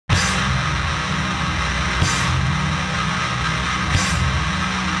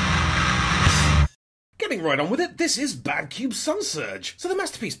getting right on with it, this is Badcube Sunsurge. So the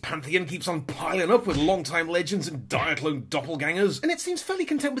Masterpiece Pantheon keeps on piling up with long-time legends and Diaclone doppelgangers, and it seems fairly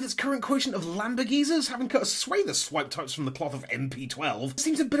content with its current quotient of Lamborghisers, having cut a swathe of swipe types from the cloth of MP12. It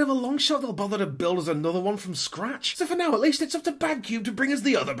seems a bit of a long shot they'll bother to build us another one from scratch. So for now, at least, it's up to Badcube to bring us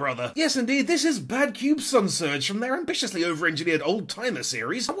the other brother. Yes, indeed, this is Badcube Sunsurge from their ambitiously over-engineered old-timer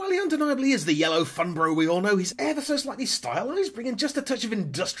series. And while he undeniably is the yellow fun bro we all know, he's ever so slightly stylized, bringing just a touch of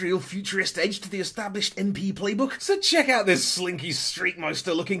industrial futurist edge to the established MP playbook. So check out this slinky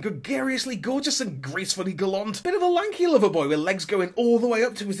streetmeister looking gregariously gorgeous and gracefully gallant. Bit of a lanky lover boy with legs going all the way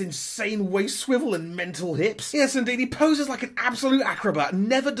up to his insane waist swivel and mental hips. Yes, indeed, he poses like an absolute acrobat and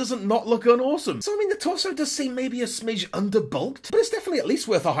never doesn't not look unawesome. So I mean, the torso does seem maybe a smidge underbulked, but it's definitely at least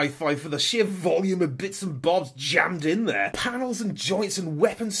worth a high five for the sheer volume of bits and bobs jammed in there. Panels and joints and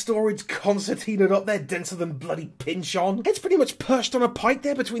weapon storage concertinaed up there, denser than bloody pinch on. It's pretty much perched on a pike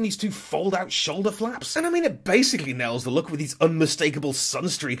there between these two fold-out shoulder flaps, and I mean, it basically nails the look with these unmistakable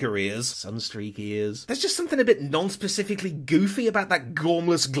Sunstreaker ears. Sunstreak ears. There's just something a bit non-specifically goofy about that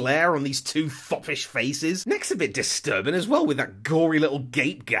gormless glare on these two foppish faces. Neck's a bit disturbing as well with that gory little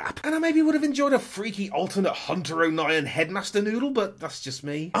gape gap, and I maybe would have enjoyed a freaky alternate Hunter O'Neill headmaster noodle, but that's just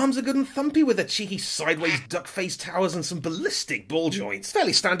me. Arms are good and thumpy with a cheeky sideways duck face towers and some ballistic ball joints.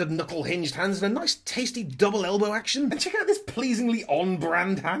 Fairly standard knuckle hinged hands and a nice tasty double elbow action. And check out this pleasingly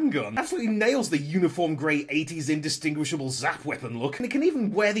on-brand handgun. Absolutely nails the uniform grey 80s indistinguishable zap weapon look, and it can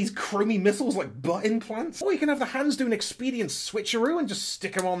even wear these chromy missiles like butt implants. Or you can have the hands do an expedient switcheroo and just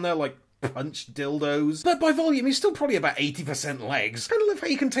stick them on there like punch dildos. But by volume, he's still probably about 80% legs. Kinda love how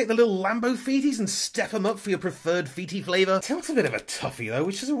you can take the little Lambo feeties and step them up for your preferred feety flavour. Tilt's a bit of a toughie though,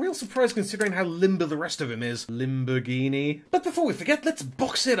 which is a real surprise considering how limber the rest of him is. Lamborghini. But before we forget, let's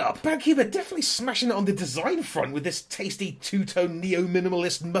box it up. Badcube are definitely smashing it on the design front with this tasty two-tone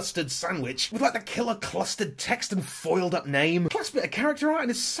neo-minimalist mustard sandwich with like the killer clustered text and foiled up name. Plus bit of character art, and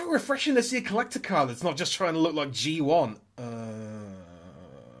it's so refreshing to see a collector car that's not just trying to look like G1.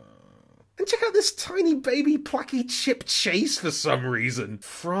 And check out this tiny baby placky Chip Chase for some reason.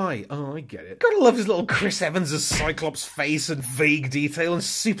 Fry. Oh, I get it. Gotta love his little Chris Evans' Cyclops face and vague detail and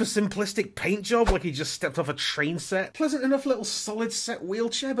super simplistic paint job like he just stepped off a train set. Pleasant enough little solid set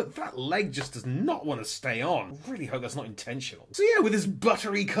wheelchair, but that leg just does not want to stay on. Really hope that's not intentional. So yeah, with his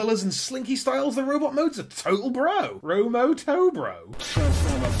buttery colours and slinky styles, the robot mode's a total bro. Romo-to bro.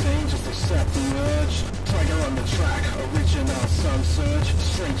 Transform a thing, just accept the urge. Tiger on the track, original Sunsurge.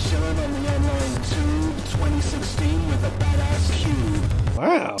 Straight chillin' on the online tube, 2016 with a badass cube.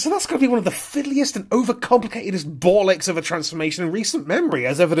 Wow. So that's got to be one of the fiddliest and overcomplicatedest bollocks of a transformation in recent memory,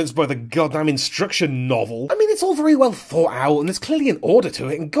 as evidenced by the goddamn instruction novel. I mean, it's all very well thought out, and there's clearly an order to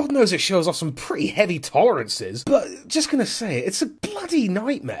it, and God knows it shows off some pretty heavy tolerances, but just gonna say it, it's a bloody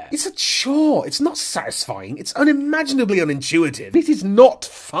nightmare. It's a chore. It's not satisfying. It's unimaginably unintuitive. It is not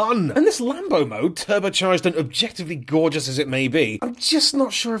fun. And this Lambo mode, turbocharged and objectively gorgeous as it may be, I'm just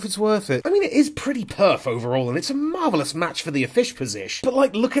not sure if it's worth it. I mean, it is pretty perf overall, and it's a marvellous match for the Fish position. But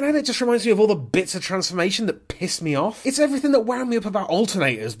like, looking at it just reminds me of all the bits of transformation that pissed me off. It's everything that wound me up about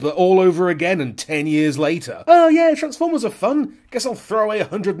alternators, but all over again and 10 years later. Oh yeah, Transformers are fun. Guess I'll throw away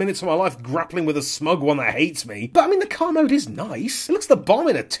 100 minutes of my life grappling with a smug one that hates me. But I mean, the car mode is nice. It looks the bomb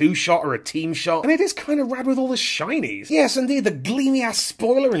in a two-shot or a team shot, and it is kind of rad with all the shinies. Yes, indeed, the gleamy-ass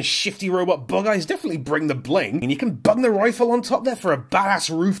spoiler and shifty robot bug eyes definitely bring the bling, and you can bung the rifle on top there for a badass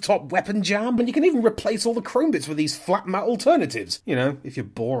rooftop weapon jam, and you can even replace all the chrome bits with these flat matte alternatives. You know, if you're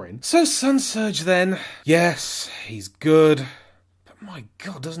boring. So Sunsurge then. Yes, he's good. My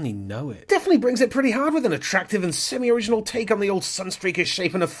God, doesn't he know it? Definitely brings it pretty hard with an attractive and semi-original take on the old Sunstreaker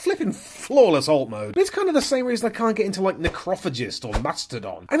shape and a flippin' flawless alt mode. But it's kind of the same reason I can't get into like Necrophagist or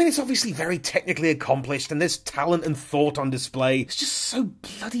Mastodon. I mean, it's obviously very technically accomplished and there's talent and thought on display. It's just so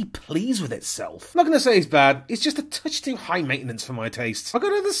bloody pleased with itself. I'm not gonna say it's bad, it's just a touch too high maintenance for my tastes. I've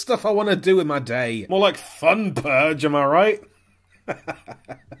got other stuff I want to do with my day. More like fun purge, am I right?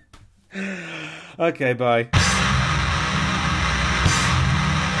 Okay, bye.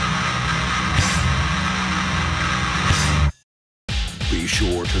 Be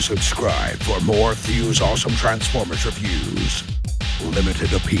sure to subscribe for more Thew's awesome Transformers reviews.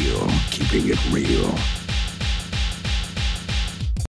 Limited appeal, keeping it real.